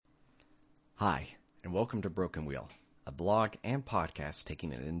Hi, and welcome to Broken Wheel, a blog and podcast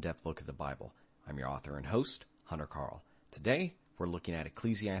taking an in-depth look at the Bible. I'm your author and host, Hunter Carl. Today, we're looking at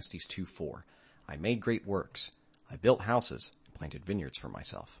Ecclesiastes 2:4. I made great works. I built houses and planted vineyards for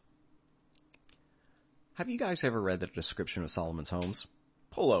myself. Have you guys ever read the description of Solomon's homes?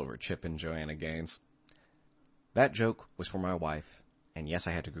 Pull over, Chip and Joanna Gaines. That joke was for my wife, and yes,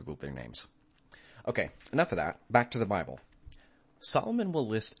 I had to Google their names. Okay, enough of that. Back to the Bible. Solomon will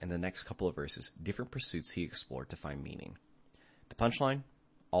list in the next couple of verses different pursuits he explored to find meaning. The punchline?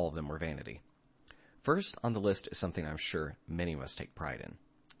 All of them were vanity. First on the list is something I'm sure many of us take pride in.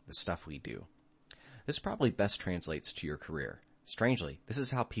 The stuff we do. This probably best translates to your career. Strangely, this is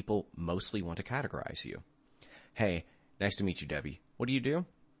how people mostly want to categorize you. Hey, nice to meet you, Debbie. What do you do?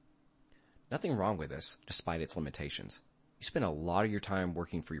 Nothing wrong with this, despite its limitations. You spend a lot of your time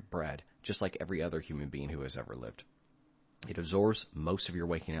working for your bread, just like every other human being who has ever lived. It absorbs most of your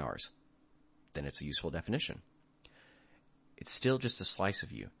waking hours. Then it's a useful definition. It's still just a slice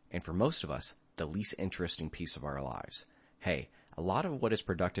of you, and for most of us, the least interesting piece of our lives. Hey, a lot of what is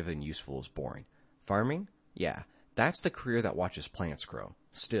productive and useful is boring. Farming? Yeah, that's the career that watches plants grow.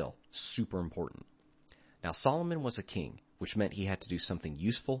 Still, super important. Now, Solomon was a king, which meant he had to do something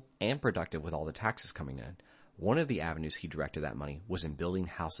useful and productive with all the taxes coming in. One of the avenues he directed that money was in building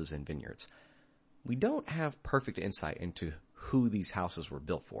houses and vineyards. We don't have perfect insight into who these houses were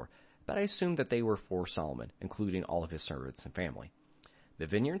built for, but I assume that they were for Solomon, including all of his servants and family. The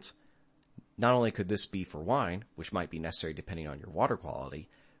vineyards? Not only could this be for wine, which might be necessary depending on your water quality,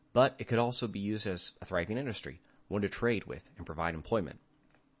 but it could also be used as a thriving industry, one to trade with and provide employment.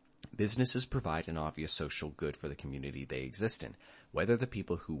 Businesses provide an obvious social good for the community they exist in. Whether the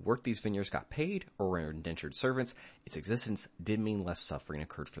people who worked these vineyards got paid or were indentured servants, its existence did mean less suffering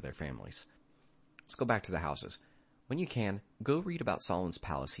occurred for their families. Let's go back to the houses. When you can, go read about Solomon's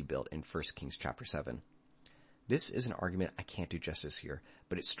palace he built in 1 Kings chapter 7. This is an argument I can't do justice here,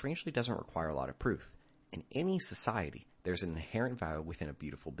 but it strangely doesn't require a lot of proof. In any society, there's an inherent value within a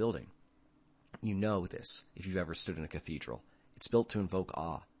beautiful building. You know this if you've ever stood in a cathedral. It's built to invoke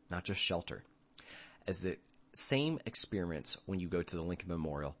awe, not just shelter. As the same experiments when you go to the Lincoln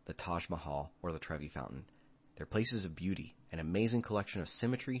Memorial, the Taj Mahal, or the Trevi Fountain. They're places of beauty, an amazing collection of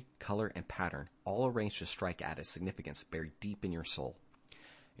symmetry, color, and pattern, all arranged to strike at a significance buried deep in your soul.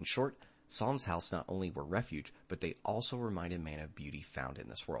 In short, Solomon's house not only were refuge, but they also reminded man of beauty found in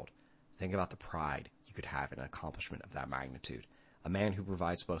this world. Think about the pride you could have in an accomplishment of that magnitude. A man who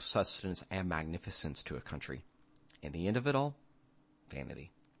provides both sustenance and magnificence to a country. And the end of it all?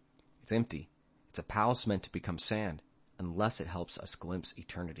 Vanity. It's empty. It's a palace meant to become sand, unless it helps us glimpse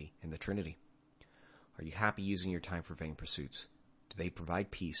eternity in the Trinity. Are you happy using your time for vain pursuits? Do they provide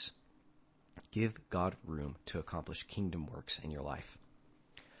peace? Give God room to accomplish kingdom works in your life.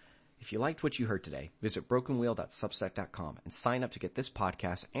 If you liked what you heard today, visit brokenwheel.substack.com and sign up to get this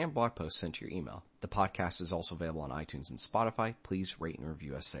podcast and blog post sent to your email. The podcast is also available on iTunes and Spotify. Please rate and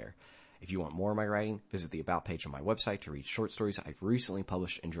review us there. If you want more of my writing, visit the About page on my website to read short stories I've recently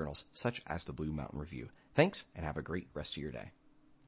published in journals such as the Blue Mountain Review. Thanks, and have a great rest of your day.